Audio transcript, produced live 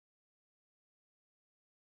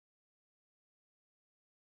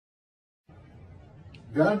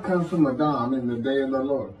God comes from Edom in the day of the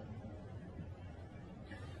Lord.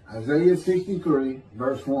 Isaiah 63,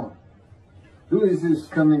 verse 1. Who is this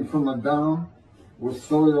coming from Edom with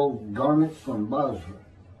soiled garments from Bozrah?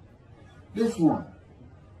 This one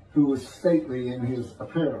who was stately in his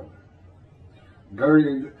apparel,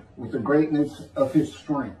 girded with the greatness of his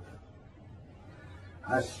strength.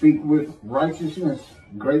 I speak with righteousness,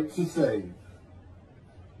 great to save.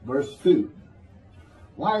 Verse 2.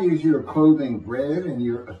 Why is your clothing red and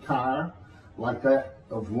your attire like that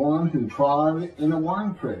of one who trod in a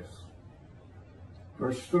winepress?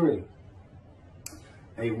 Verse 3.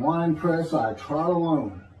 A winepress I trod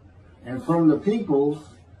alone, and from the peoples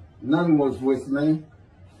none was with me,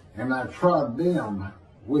 and I trod them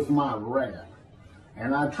with my wrath,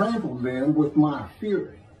 and I trampled them with my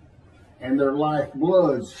fury, and their life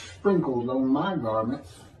blood sprinkled on my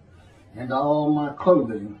garments, and all my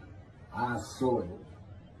clothing I soiled.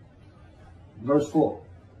 Verse 4.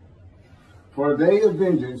 For a day of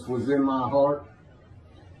vengeance was in my heart,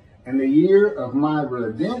 and the year of my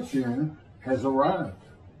redemption has arrived.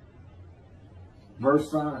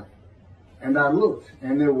 Verse 5. And I looked,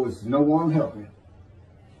 and there was no one helping,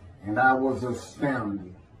 and I was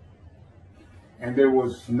astounded, and there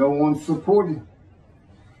was no one supporting,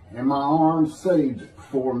 and my arm saved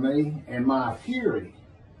for me, and my fury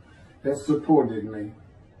that supported me.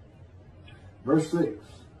 Verse 6.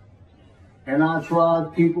 And I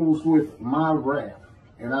trod peoples with my wrath,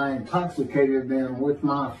 and I intoxicated them with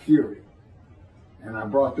my fury, and I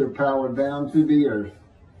brought their power down to the earth.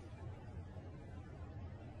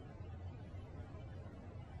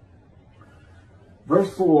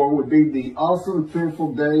 Verse 4 would be the awesome,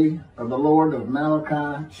 fearful day of the Lord of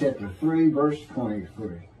Malachi, chapter 3, verse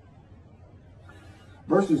 23.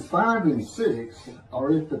 Verses 5 and 6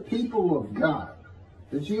 are if the people of God,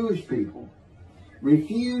 the Jewish people,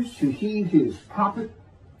 refuse to heed his prophet,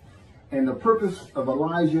 and the purpose of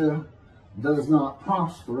Elijah does not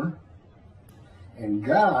prosper, and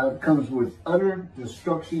God comes with utter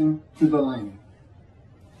destruction to the land.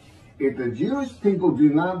 If the Jewish people do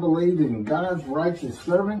not believe in God's righteous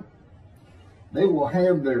servant, they will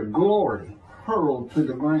have their glory hurled to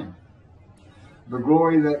the ground. The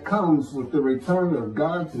glory that comes with the return of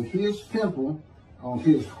God to his temple on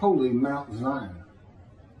his holy Mount Zion.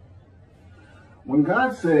 When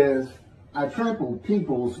God says, I trampled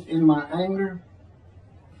peoples in my anger,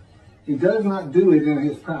 he does not do it in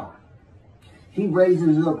his power. He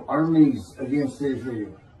raises up armies against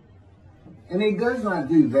Israel. And he does not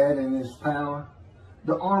do that in his power.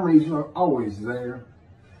 The armies are always there.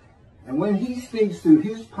 And when he speaks to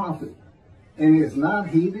his prophet and is not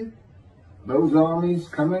heeded, those armies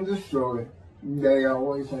come and destroy. They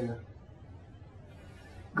always have.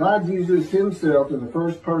 God uses himself in the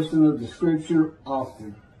first person of the scripture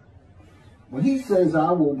often. When he says,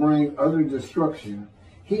 I will bring utter destruction,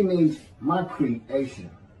 he means my creation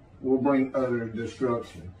will bring utter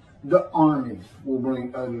destruction. The armies will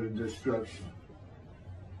bring utter destruction.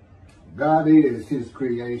 God is his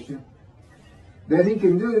creation. That he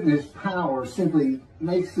can do it in his power simply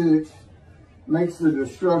makes the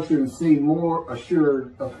destruction seem more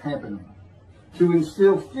assured of happening. To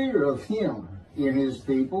instill fear of him in his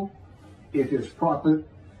people, if his prophet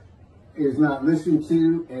is not listened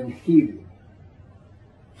to and heeded.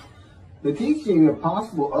 The teaching of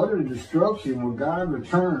possible utter destruction when God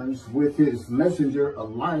returns with his messenger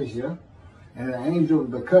Elijah and the angel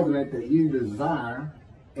of the covenant that you desire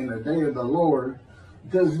in the day of the Lord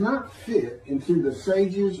does not fit into the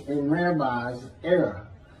sages and rabbis' era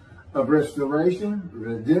of restoration,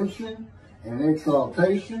 redemption, and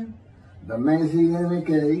exaltation, the Messianic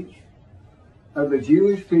age of the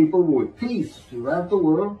Jewish people with peace throughout the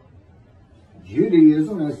world,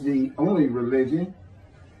 Judaism as the only religion,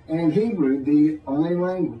 and Hebrew the only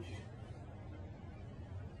language.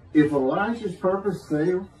 If Elijah's purpose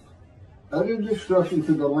fails, utter destruction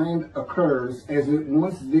to the land occurs as it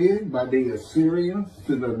once did by the Assyrians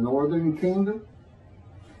to the northern kingdom,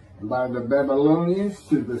 and by the Babylonians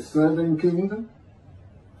to the southern kingdom,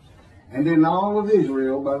 and in all of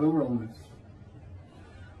Israel by the Romans.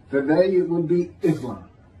 Today it would be Islam.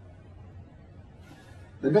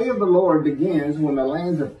 The day of the Lord begins when the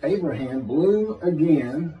lands of Abraham bloom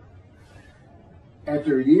again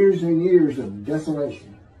after years and years of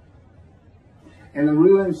desolation. And the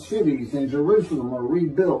ruined cities in Jerusalem are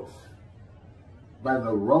rebuilt by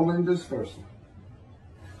the Roman dispersal.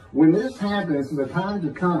 When this happens, the time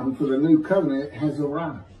to come for the new covenant has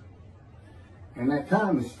arrived. And that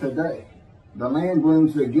time is today. The land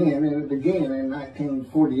blooms again, and it began in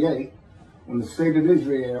 1948 when the state of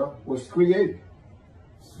Israel was created.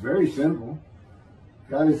 It's very simple.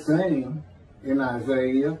 God is saying in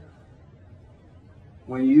Isaiah,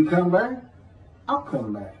 when you come back, I'll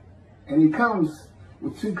come back. And he comes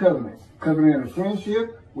with two covenants. Covenant of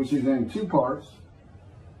friendship, which is in two parts,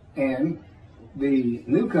 and the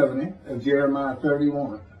new covenant of Jeremiah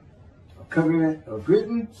 31. A covenant of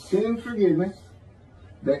written sin forgiveness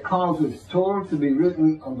that causes Torah to be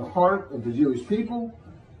written on the heart of the Jewish people,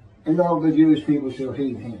 and all the Jewish people shall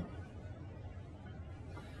heed him.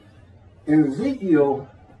 In Ezekiel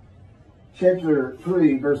chapter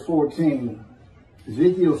 3, verse 14,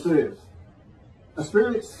 Ezekiel says, "A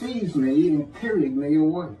spirit seized me and carried me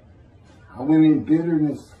away. I went in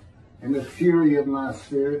bitterness and the fury of my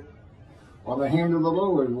spirit, while the hand of the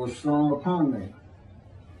Lord was strong upon me."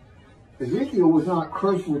 Ezekiel was not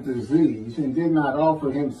crushed with disease and did not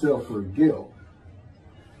offer himself for guilt.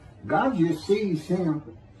 God just seized him,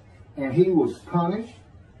 and he was punished,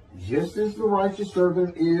 just as the righteous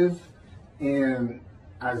servant is in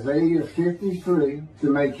Isaiah 53, to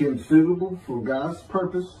make him suitable for God's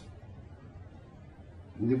purpose,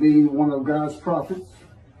 to be one of God's prophets.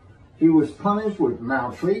 He was punished with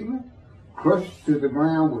maltreatment, crushed to the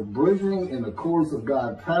ground with bruising in the course of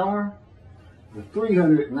God's power, for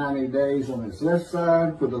 390 days on his left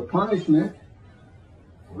side for the punishment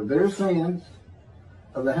for their sins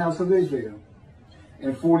of the house of Israel,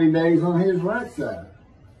 and 40 days on his right side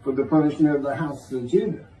for the punishment of the house of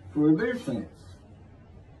Judah for their sins,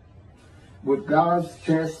 with God's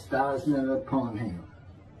chastisement upon him.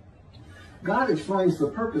 God explains the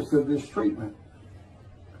purpose of this treatment.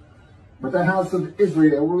 But the house of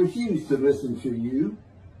Israel refused to listen to you,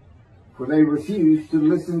 for they refused to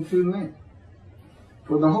listen to me.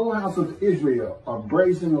 For the whole house of Israel are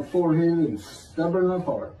brazen of forehead and stubborn of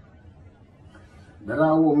heart, that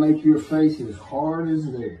I will make your face as hard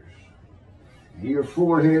as theirs, and your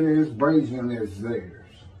forehead as brazen as theirs.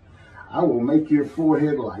 I will make your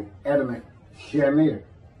forehead like adamant shamir,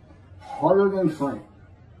 harder than flame.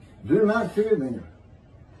 Do not fear them,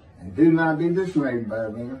 and do not be dismayed by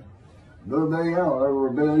them, though they are a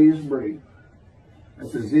rebellious breed.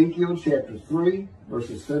 That's Ezekiel chapter 3,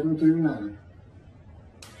 verses 7 through 9.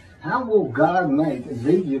 How will God make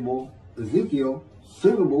Ezekiel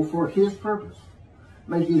suitable for his purpose,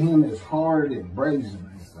 making him as hard and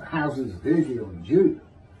brazen as the houses of Israel and Judah?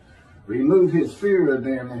 Remove his fear of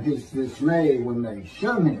them and his dismay when they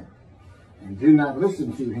shun him and do not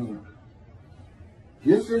listen to him.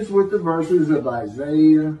 Just as with the verses of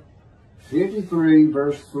Isaiah 53,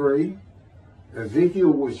 verse 3,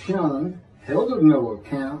 Ezekiel was shunned, held of no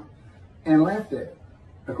account, and laughed at,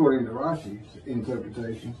 according to Rashi's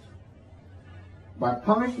interpretations. By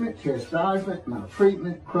punishment, chastisement,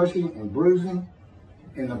 maltreatment, crushing, and bruising,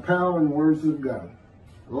 in the power and words of God,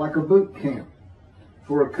 like a boot camp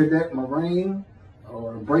for a cadet Marine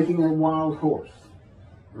or breaking a wild horse,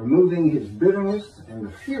 removing his bitterness and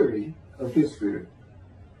the fury of his spirit.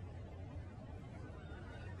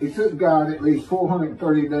 It took God at least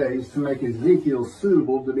 430 days to make Ezekiel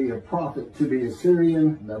suitable to be a prophet to the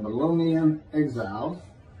Assyrian, Babylonian exiles,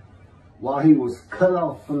 while he was cut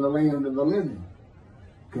off from the land of the living,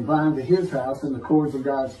 confined to his house in the cords of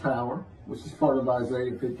God's power, which is part of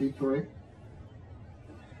Isaiah 53,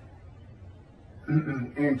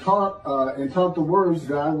 and taught the words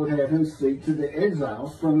God would have him speak to the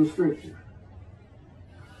exiles from the Scripture.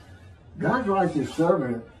 God's righteous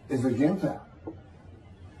servant is a Gentile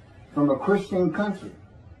from a Christian country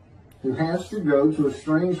who has to go to a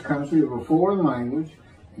strange country of a foreign language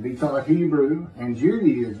and be taught Hebrew and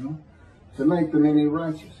Judaism to make the many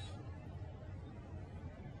righteous.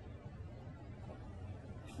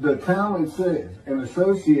 The Talmud says and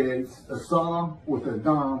associates Esau with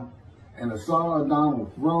Edom, and Esau Edom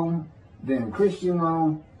with Rome, then Christian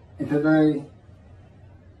Rome, and today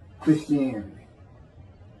Christianity.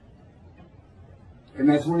 And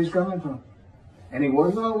that's where he's coming from. And he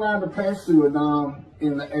wasn't allowed to pass through Edom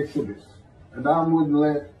in the Exodus. Edom wouldn't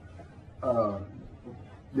let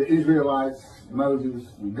the Israelites, Moses,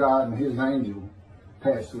 and God and his angel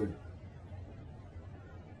pass through.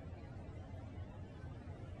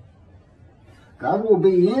 God will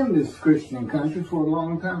be in this Christian country for a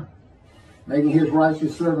long time, making his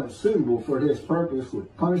righteous servant suitable for his purpose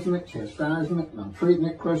with punishment, chastisement,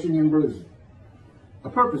 maltreatment, crushing, and bruising. A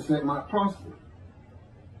purpose that might prosper.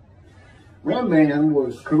 Ramban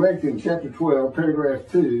was correct in chapter 12, paragraph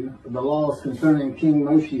 2 of the laws concerning King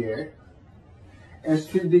Moshiach as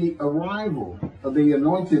to the arrival of the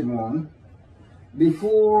anointed one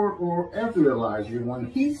before or after Elijah, when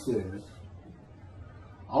he says,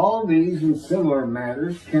 all these and similar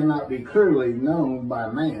matters cannot be clearly known by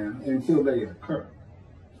man until they occur,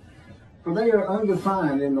 for they are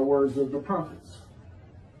undefined in the words of the prophets.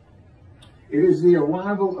 It is the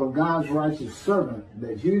arrival of God's righteous servant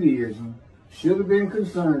that Judaism should have been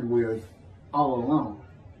concerned with all along,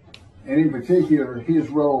 and in particular, his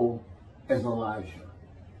role as Elijah.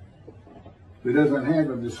 He doesn't have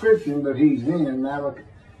a description, but he's in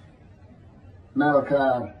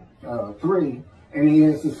Malachi 3, and he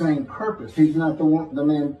has the same purpose. He's not the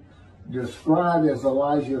man described as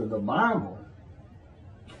Elijah of the Bible,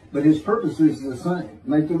 but his purpose is the same.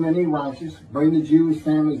 Make the many righteous, bring the Jewish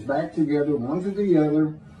families back together, one to the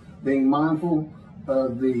other, being mindful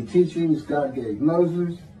of the teachings God gave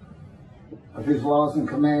Moses, of his laws and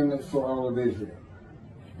commandments for all of Israel.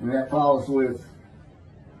 And that follows with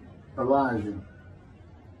Elijah,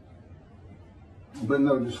 but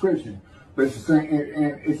no description. But it's the same,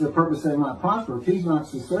 and it's the purpose that might prosper. If he's not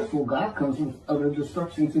successful, God comes with utter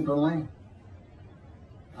destruction to the land.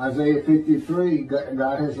 Isaiah 53,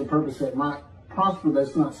 God has a purpose that might prosper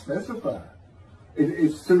that's not specified.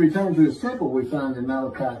 It's to return to his temple, we find in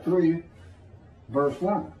Malachi 3, verse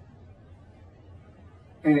 1.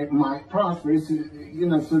 And it might prosper. It's,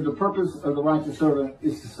 so the purpose of the righteous servant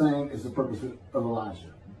is the same as the purpose of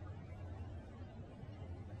Elijah.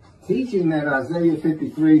 Teaching that Isaiah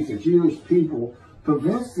 53 to Jewish people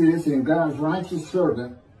prevents this in God's righteous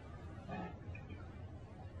servant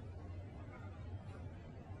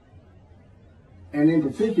and in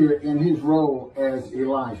particular in his role as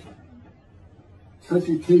Elijah. Such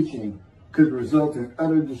a teaching could result in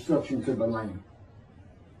utter destruction to the land.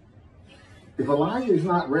 If Elijah is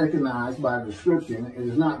not recognized by description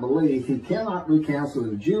and is not believed, he cannot recounsel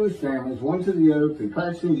the Jewish families one to the other through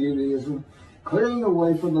practicing Judaism, clearing the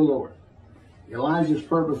way for the Lord. Elijah's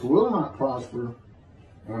purpose will not prosper.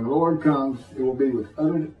 When the Lord comes, it will be with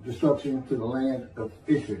utter destruction to the land of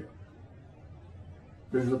Israel.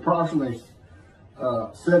 There's approximately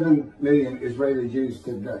 7 million Israeli Jews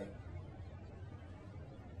today.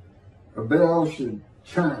 A bell should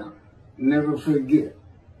chime. Never forget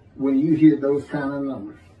when you hear those kind of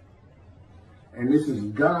numbers. And this is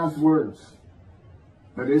God's words.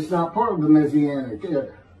 But it's not part of the Messianic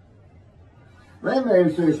era.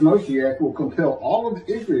 Rabbis says Moshiach will compel all of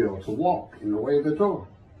Israel to walk in the way of the Torah.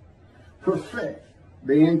 Perfect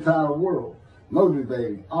the entire world,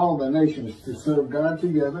 motivating all the nations to serve God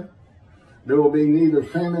together. There will be neither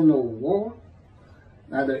famine nor war,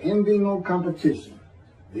 neither envy nor competition.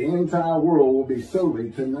 The entire world will be solely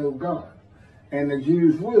to know God. And the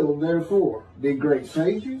Jews will, therefore, be great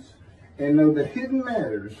sages and know the hidden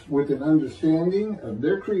matters with an understanding of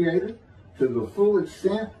their Creator to the full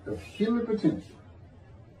extent of human potential.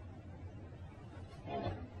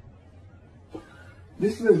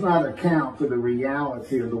 This does not account for the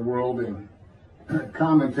reality of the world in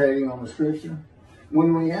commentating on the Scripture.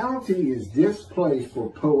 When reality is displaced for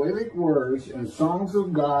poetic words and songs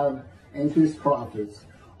of God and his prophets,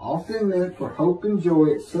 often meant for hope and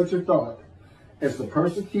joy at such a thought as the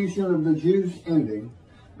persecution of the Jews ending,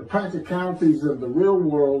 the practicalities of the real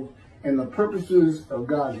world, and the purposes of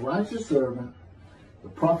God's righteous servant, the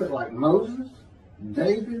prophet like Moses,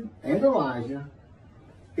 David, and Elijah,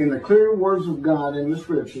 in the clear words of God in the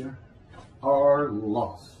Scripture, are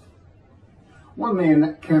lost. One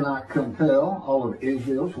man cannot compel all of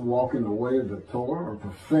Israel to walk in the way of the Torah or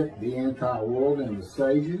perfect the entire world, and the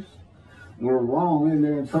sages were wrong in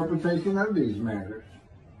their interpretation of these matters.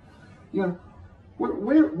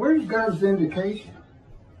 Where's God's vindication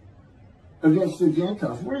against the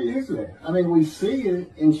Gentiles? Where is that? I mean, we see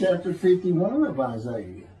it in chapter 51 of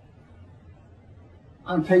Isaiah.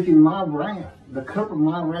 I'm taking my wrath, the cup of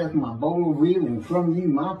my wrath, my bowl of reeling from you,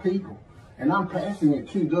 my people, and I'm passing it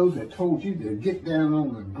to those that told you to get down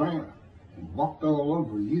on the ground and walked all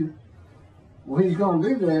over you. Well, he's going to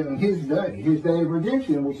do that in his day of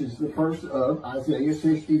redemption, which is the first of Isaiah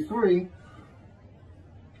 63.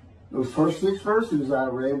 Those first 6 verses I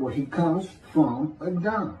read where he comes from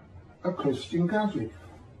Edom, a Christian country.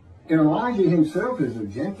 And Elijah himself is a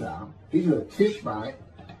Gentile. He's a Tishbite,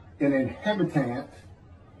 an inhabitant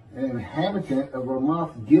of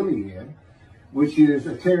Ramoth Gilead, which is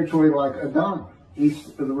a territory like Edom,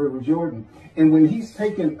 east of the River Jordan. And when he's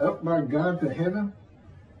taken up by God to heaven,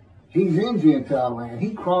 he's in Gentile land.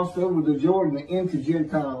 He crossed over the Jordan into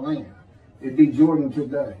Gentile land. It'd be Jordan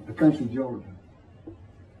today, the country Jordan.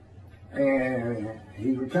 And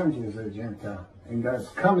he returns as a Gentile. And God's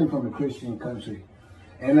coming from a Christian country.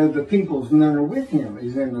 And of the peoples, none are with him,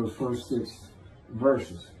 is in those first 6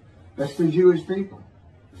 verses. That's the Jewish people.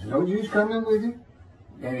 There's no Jews coming with him.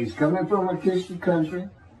 And he's coming from a Christian country.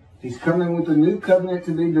 He's coming with a new covenant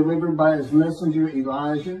to be delivered by his messenger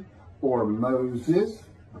Elijah or Moses,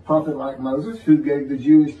 a prophet like Moses, who gave the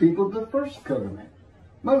Jewish people the first covenant.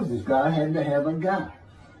 Moses, God had to have a guy.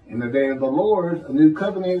 In the day of the Lord, a new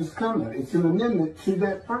covenant is coming. It's an amendment to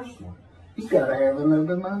that first one. He's got to have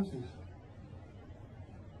another Moses.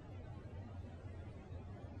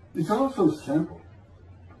 It's also simple.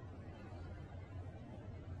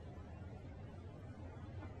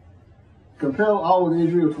 Compel all of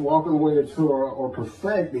Israel to walk in the way of Torah or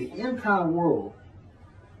perfect the entire world.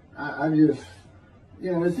 I just,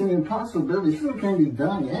 it's an impossibility. Something can't be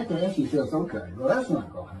done. You have to ask yourself, okay, well, that's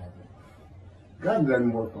not going to happen. God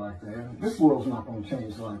doesn't work like that. This world's not going to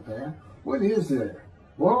change like that. What is there?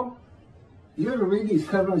 Well, you got to read these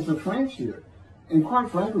covenants of friendship. And quite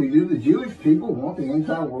frankly, do the Jewish people want the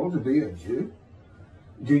entire world to be a Jew?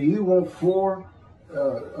 Do you want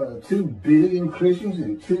 2 billion Christians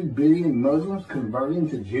and 2 billion Muslims converting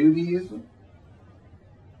to Judaism?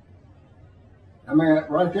 I mean,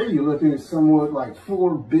 right there you're looking at somewhat like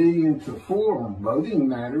 4 billion to 4 on voting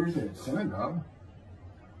matters at synagogue.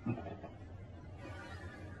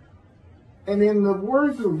 And in the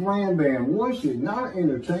words of Rambam, one should not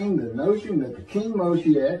entertain the notion that the King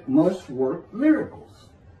Moshiach must work miracles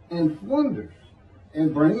and wonders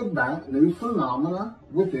and bring about new phenomena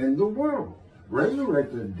within the world,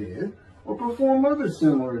 resurrect the dead, or perform other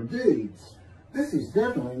similar deeds. This is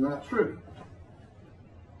definitely not true.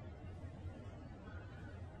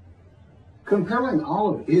 Compelling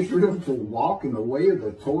all of Israel to walk in the way of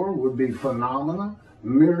the Torah would be phenomena,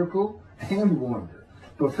 miracle, and wonder.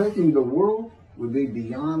 Perfecting the world would be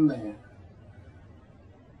beyond that.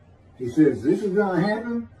 He says this is going to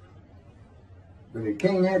happen, but it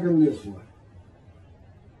can't happen this way.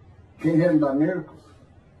 It can't happen by miracles.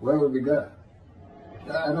 Where would we go?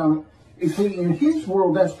 You see, in his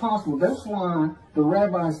world that's possible. That's why the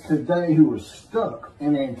rabbis today who are stuck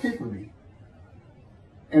in antiquity,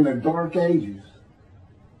 in the dark ages,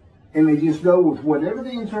 and they just go with whatever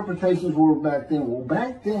the interpretations were back then. Well,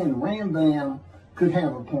 back then, Rambam could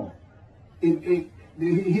have a point.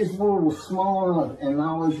 His world was small enough and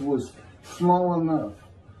knowledge was small enough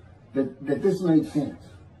that this made sense.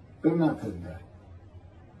 But not today.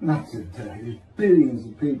 Not today. There's billions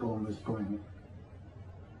of people on this planet.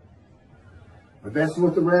 But that's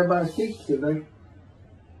what the rabbis teach today.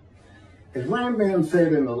 As Rambam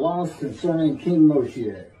said in the laws concerning King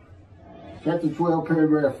Moshiach, chapter 12,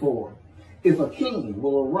 paragraph 4, if a king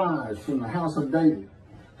will arise from the house of David,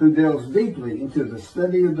 who delves deeply into the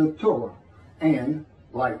study of the Torah, and,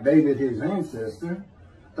 like David his ancestor,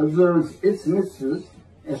 observes its mitzvahs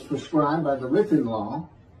as prescribed by the written law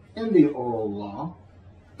and the oral law,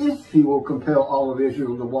 if he will compel all of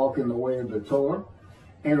Israel to walk in the way of the Torah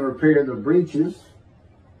and repair the breaches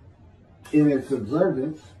in its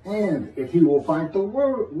observance, and if he will fight the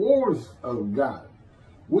wars of God,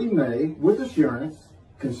 we may, with assurance,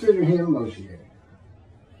 consider him Moshiach.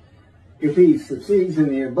 If he succeeds in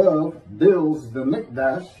the above, builds the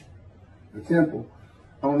Mikdash, the temple,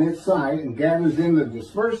 on its site and gathers in the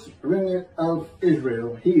dispersed remnant of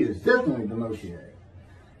Israel, he is definitely the Moshiach.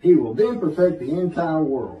 He will then perfect the entire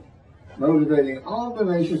world, motivating all the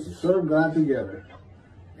nations to serve God together.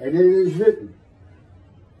 And it is written,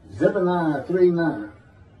 Zephaniah 3:9,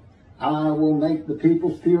 I will make the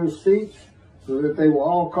people's pure speech, so that they will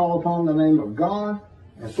all call upon the name of God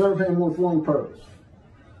and serve him with one purpose.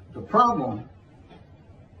 The problem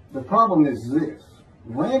is this.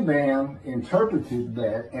 Rambam interpreted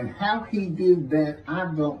that, and how he did that, I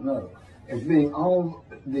don't know, as being all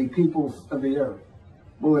the peoples of the earth.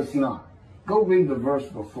 Well, it's not. Go read the verse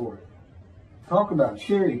before it. Talk about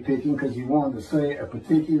cherry picking because you wanted to say a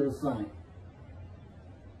particular thing.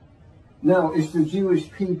 No, it's the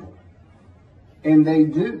Jewish people. And they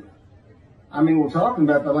do. I mean, we're talking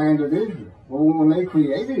about the land of Israel. Well, when they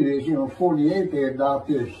created Israel in 48, they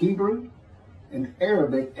adopted Hebrew and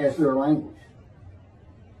Arabic as their language.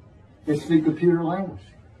 They speak a pure language.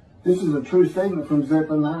 This is a true statement from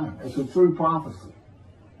Zephaniah. It's a true prophecy.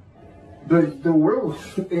 But the world,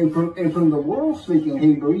 and from the world speaking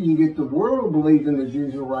Hebrew, you get the world believing the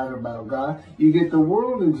Jews are right about God. You get the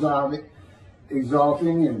world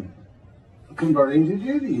exalting and converting to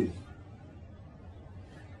Judaism.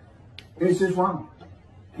 It's just wrong.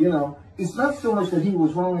 It's not so much that he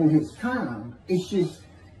was wrong in his time. It's just,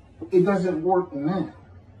 it doesn't work now.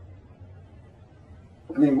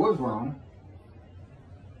 I mean, it was wrong.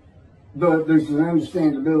 But there's an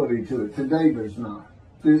understandability to it. Today, there's not.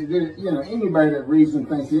 Anybody that reads and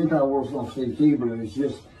thinks the entire world's going to speak Hebrew is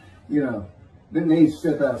just, they need to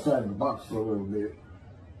step outside the box for a little bit.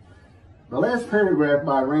 The last paragraph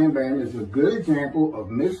by Rambam is a good example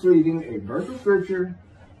of misreading a verse of scripture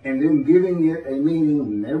and then giving it a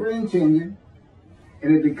meaning never intended,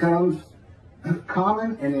 and it becomes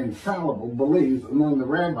common and infallible belief among the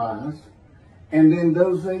rabbis and then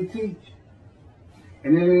those they teach.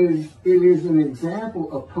 And it is an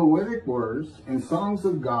example of poetic words and songs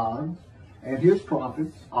of God and his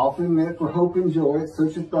prophets, often meant for hope and joy at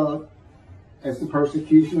such a thought as the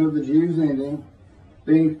persecution of the Jews ending,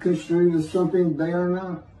 being construed as something they are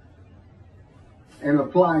not, and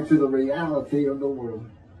applied to the reality of the world.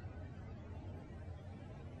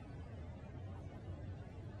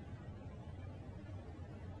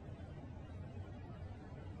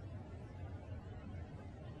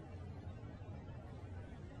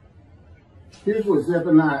 Here's what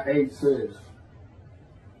Zephaniah 8 says.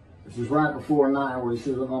 This is right before 9, where he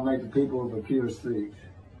says, I'm going to make the people of a pure speech.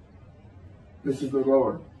 This is the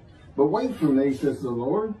Lord. But wait for me, says the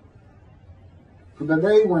Lord, for the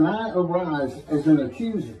day when I arise as an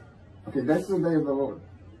accuser. Okay, that's the day of the Lord.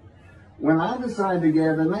 When I decide to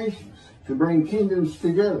gather nations, to bring kingdoms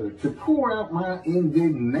together, to pour out my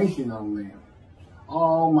indignation on them,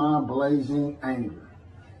 all my blazing anger.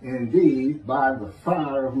 Indeed, by the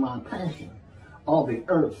fire of my passion, all the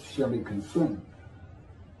earth shall be consumed.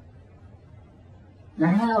 Now,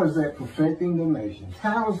 how is that perfecting the nations?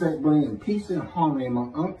 How is that bringing peace and harmony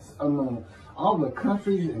among all the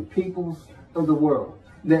countries and peoples of the world?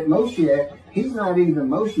 That Moshiach, he's not even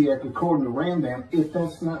Moshiach according to Rambam if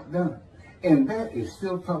that's not done. And that is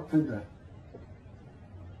still taught today.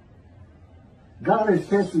 God has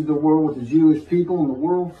tested the world with the Jewish people, and the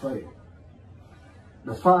world failed.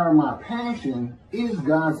 The fire of my passion is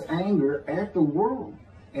God's anger at the world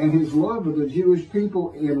and his love of the Jewish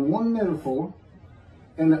people in one metaphor,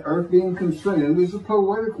 and the earth being consumed is a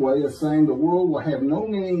poetic way of saying the world will have no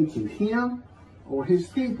meaning to him or his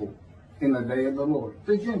people in the day of the Lord,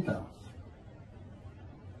 the Gentiles.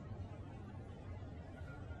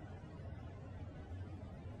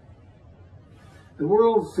 The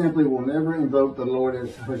world simply will never invoke the Lord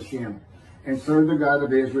as Hashem and serve the God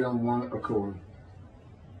of Israel in one accord.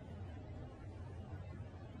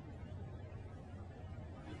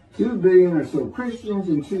 2 billion or so Christians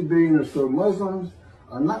and 2 billion or so Muslims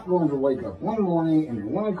are not going to wake up one morning and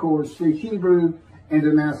in one accord speak Hebrew and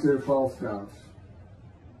denounce their false gods.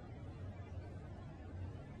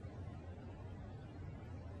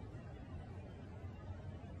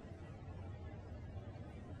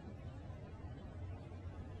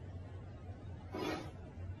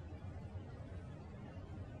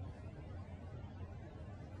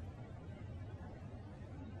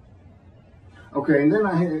 Okay, and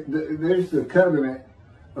then there's the covenant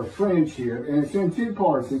of friendship, and it's in 2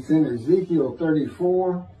 parts. It's in Ezekiel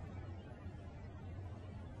 34.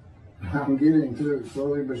 I'm getting to it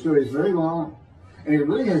slowly but surely. It's very long, and it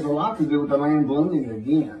really has a lot to do with the land blooming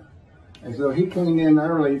again. And so he came in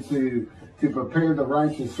early to prepare the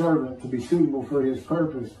righteous servant to be suitable for his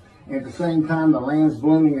purpose. And at the same time, the land's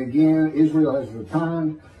blooming again. Israel has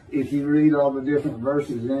returned, if you read all the different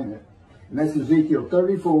verses in it. And that's Ezekiel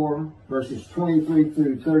 34, verses 23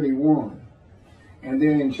 through 31. And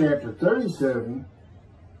then in chapter 37,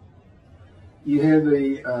 you have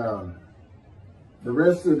the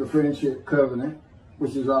rest of the friendship covenant,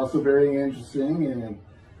 which is also very interesting and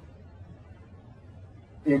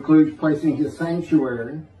includes placing his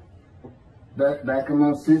sanctuary back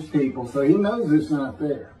amongst his people. So he knows it's not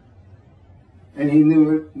there. And he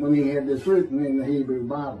knew it when he had this written in the Hebrew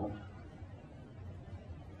Bible.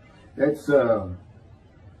 That's chapter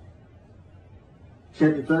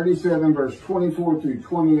 37, verse 24 through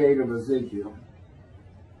 28 of Ezekiel.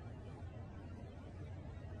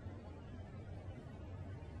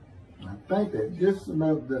 I think that just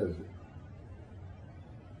about does it.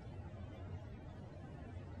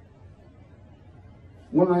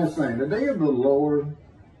 One last thing. The day of the Lord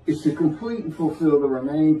is to complete and fulfill the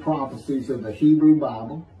remaining prophecies of the Hebrew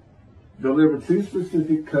Bible, deliver 2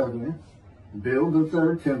 specific covenants, build the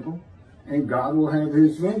 3rd temple, and God will have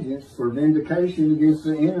his vengeance for vindication against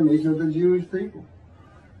the enemies of the Jewish people.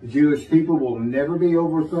 The Jewish people will never be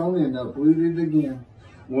overthrown and uprooted again,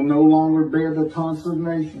 will no longer bear the taunts of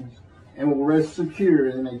nations, and will rest secure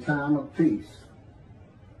in a time of peace.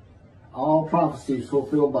 All prophecies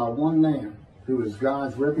fulfilled by one man, who is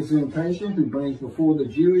God's representation, who brings before the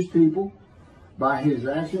Jewish people, by his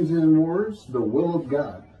actions and words, the will of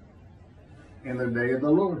God in the day of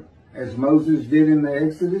the Lord. As Moses did in the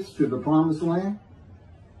Exodus to the promised land.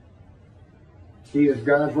 He is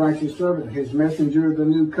God's righteous servant, his messenger of the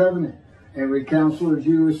new covenant, and recounselor of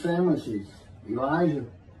Jewish families, Elijah.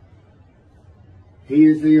 He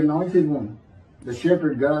is the anointed one, the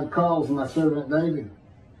shepherd God calls my servant David,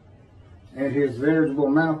 and his veritable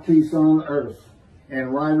mouthpiece on earth,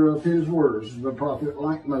 and writer of his words, the prophet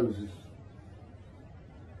like Moses.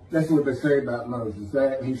 That's what they say about Moses,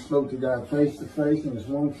 that he spoke to God face to face, and his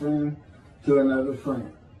one friend to another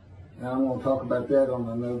friend. And I'm going to talk about that on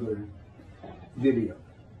another video.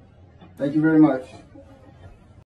 Thank you very much.